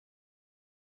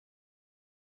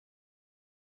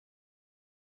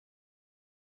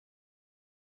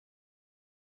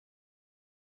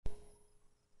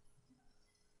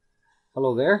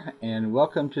Hello there, and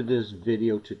welcome to this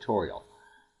video tutorial.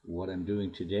 What I'm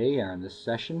doing today or in this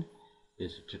session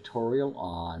is a tutorial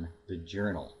on the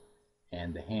journal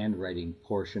and the handwriting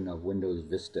portion of Windows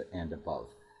Vista and above.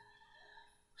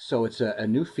 So it's a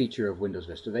new feature of Windows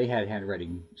Vista. They had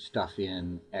handwriting stuff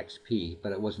in XP,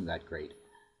 but it wasn't that great.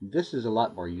 This is a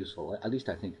lot more useful. At least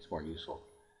I think it's more useful.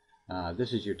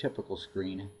 This is your typical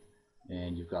screen,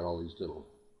 and you've got all these little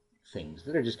things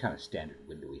that are just kind of standard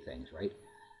windowy things, right?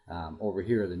 Over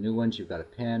here are the new ones. You've got a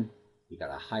pen, you've got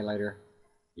a highlighter,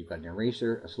 you've got an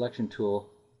eraser, a selection tool,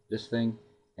 this thing,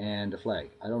 and a flag.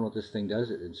 I don't know what this thing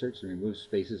does. It inserts and removes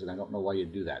spaces, and I don't know why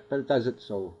you'd do that, but it does it,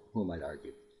 so who might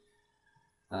argue?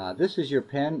 This is your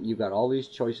pen. You've got all these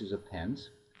choices of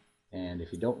pens, and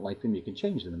if you don't like them, you can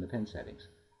change them in the pen settings.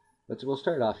 But we'll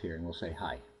start off here, and we'll say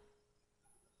hi.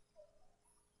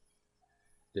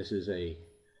 This is a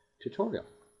tutorial.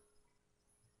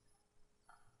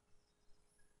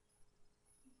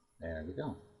 There we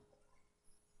go.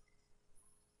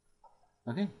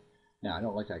 Okay, now I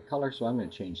don't like that color, so I'm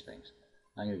going to change things.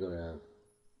 I'm going to go to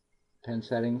pen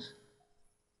settings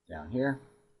down here,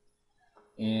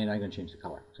 and I'm going to change the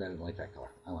color because I didn't like that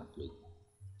color. I want blue,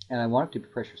 and I want it to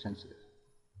be pressure sensitive,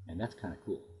 and that's kind of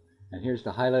cool. And here's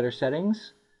the highlighter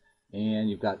settings, and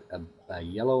you've got a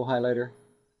yellow highlighter,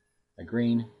 a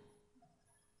green,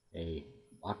 a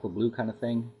aqua blue kind of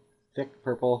thing, thick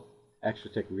purple, extra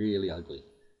thick, really ugly.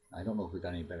 I don't know if we've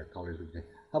got any better colors.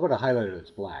 How about a highlighter that's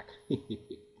black?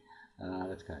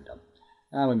 That's kind of dumb.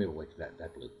 Maybe we'll wait for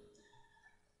that blue.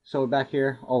 So back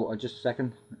here, just a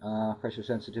second, pressure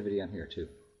sensitivity on here too,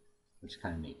 which is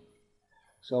kind of neat.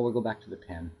 So we'll go back to the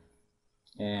pen,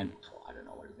 and I don't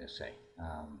know what I'm going to say.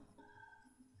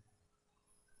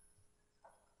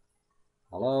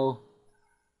 Hello,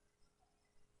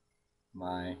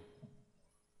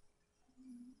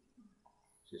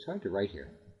 it's hard to write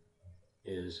here.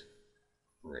 Is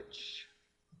Rich.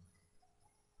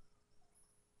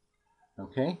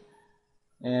 Okay,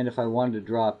 and if I wanted to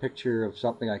draw a picture of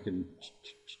something, I can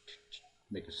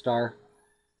make a star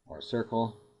or a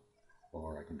circle,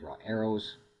 or I can draw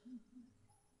arrows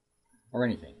or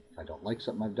anything. If I don't like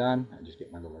something I've done, I just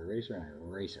get my little eraser and I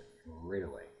erase it right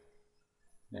away.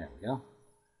 There we go.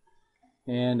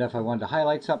 And if I wanted to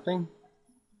highlight something,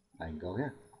 I can go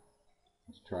here.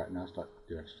 Let's try it now. Start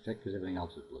do extra thick because everything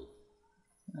else is blue.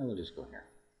 We'll just go here.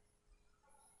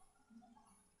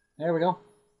 There we go.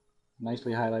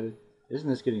 Nicely highlighted. Isn't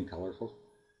this getting colorful?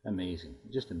 Amazing.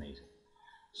 Just amazing.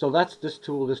 So that's this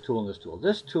tool, this tool, and this tool.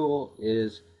 This tool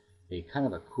is a kind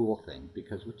of a cool thing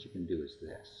because what you can do is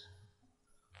this.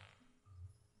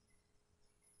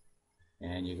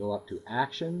 And you go up to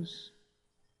Actions,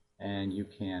 and you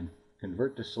can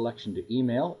convert the selection to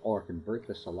email or convert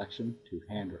the selection to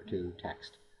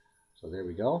text. So there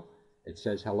we go. It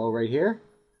says hello right here.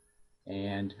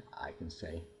 And I can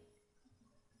say,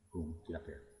 boom, get up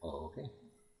here. Oh, okay.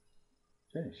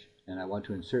 Finish. And I want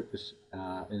to insert this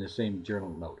in the same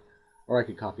journal note. Or I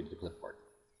could copy to the clipboard.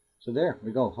 So there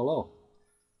we go. Hello.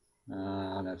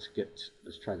 Let's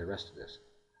try the rest of this.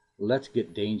 Let's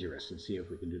get dangerous and see if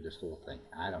we can do this whole thing.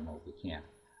 I don't know if we can.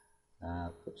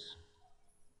 Oops.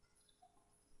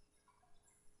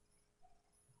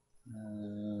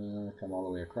 Come all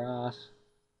the way across.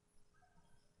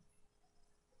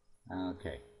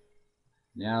 Okay,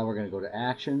 now we're going to go to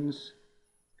Actions,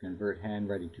 convert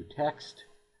handwriting to text.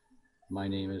 My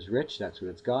name is Rich, that's what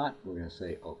it's got. We're going to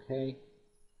say OK,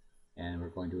 and we're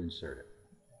going to insert it.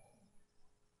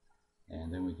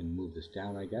 And then we can move this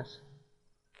down, I guess.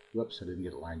 Whoops, I didn't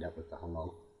get it lined up with the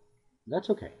hello. That's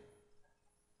okay.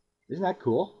 Isn't that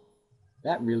cool?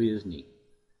 That really is neat.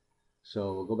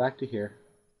 So we'll go back to here,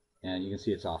 and you can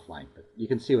see it's offline, but you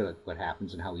can see what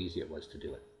happens and how easy it was to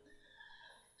do it.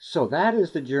 So that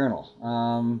is the journal.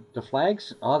 The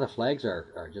flags, the flags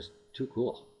are just too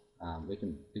cool. We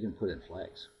can put in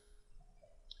flags.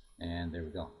 And there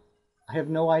we go. I have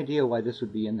no idea why this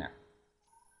would be in there.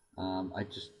 I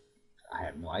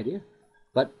have no idea.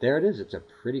 But there it is. It's a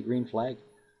pretty green flag,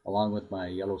 along with my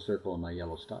yellow circle and my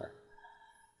yellow star.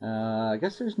 I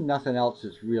guess there's nothing else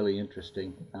that's really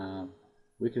interesting.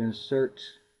 We can insert,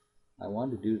 I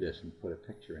wanted to do this and put a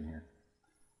picture in here.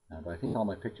 But I think all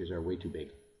my pictures are way too big.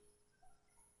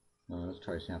 Let's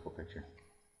try a sample picture.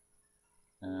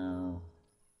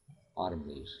 Autumn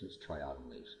leaves. Let's try autumn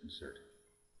leaves. Insert.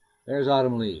 There's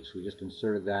autumn leaves. We just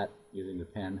inserted that using the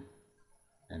pen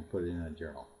and put it in a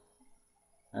journal.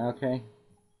 Okay.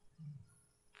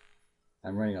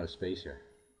 I'm running out of space here.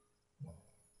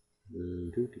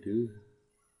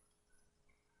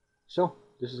 So,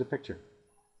 this is a picture.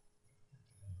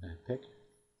 And pick.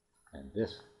 And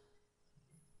this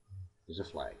is a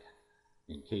flag.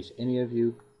 in case any of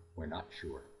you were not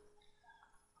sure.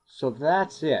 So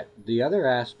that's it. The other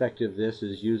aspect of this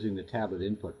is using the tablet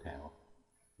input panel,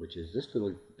 which is this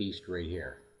little beast right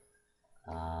here.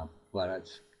 But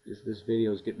this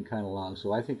video is getting kind of long,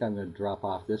 so I think I'm going to drop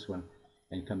off this one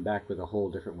and come back with a whole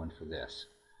different one for this.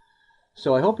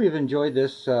 So I hope you've enjoyed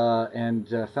this and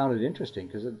found it interesting,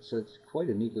 because it's quite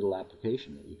a neat little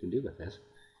application that you can do with this.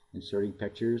 Inserting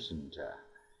pictures and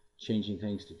changing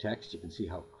things to text. You can see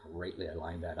how greatly I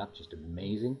lined that up, just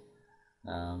amazing.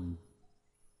 Okay,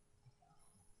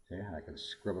 I can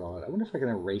scrub it all out. I wonder if I can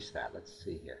erase that. Let's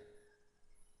see here.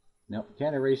 No, you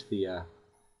can't erase the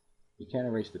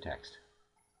text.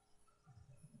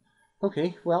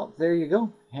 Okay, well, there you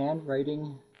go.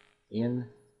 Handwriting in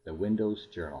the Windows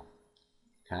Journal.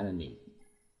 Kind of neat.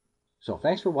 So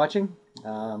thanks for watching.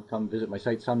 Come visit my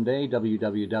site someday,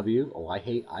 www. Oh,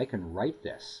 I can write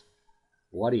this.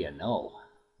 What do you know?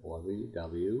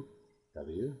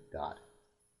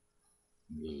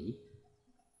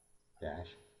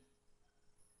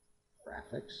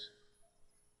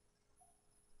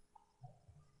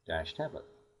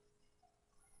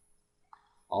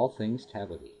 All things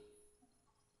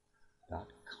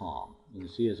tablet.com. You can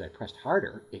see as I pressed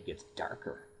harder, it gets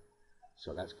darker.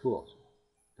 So that's cool.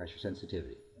 Pressure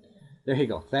sensitivity. There you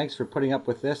go. Thanks for putting up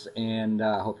with this, and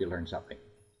I hope you learned something.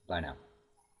 Bye now.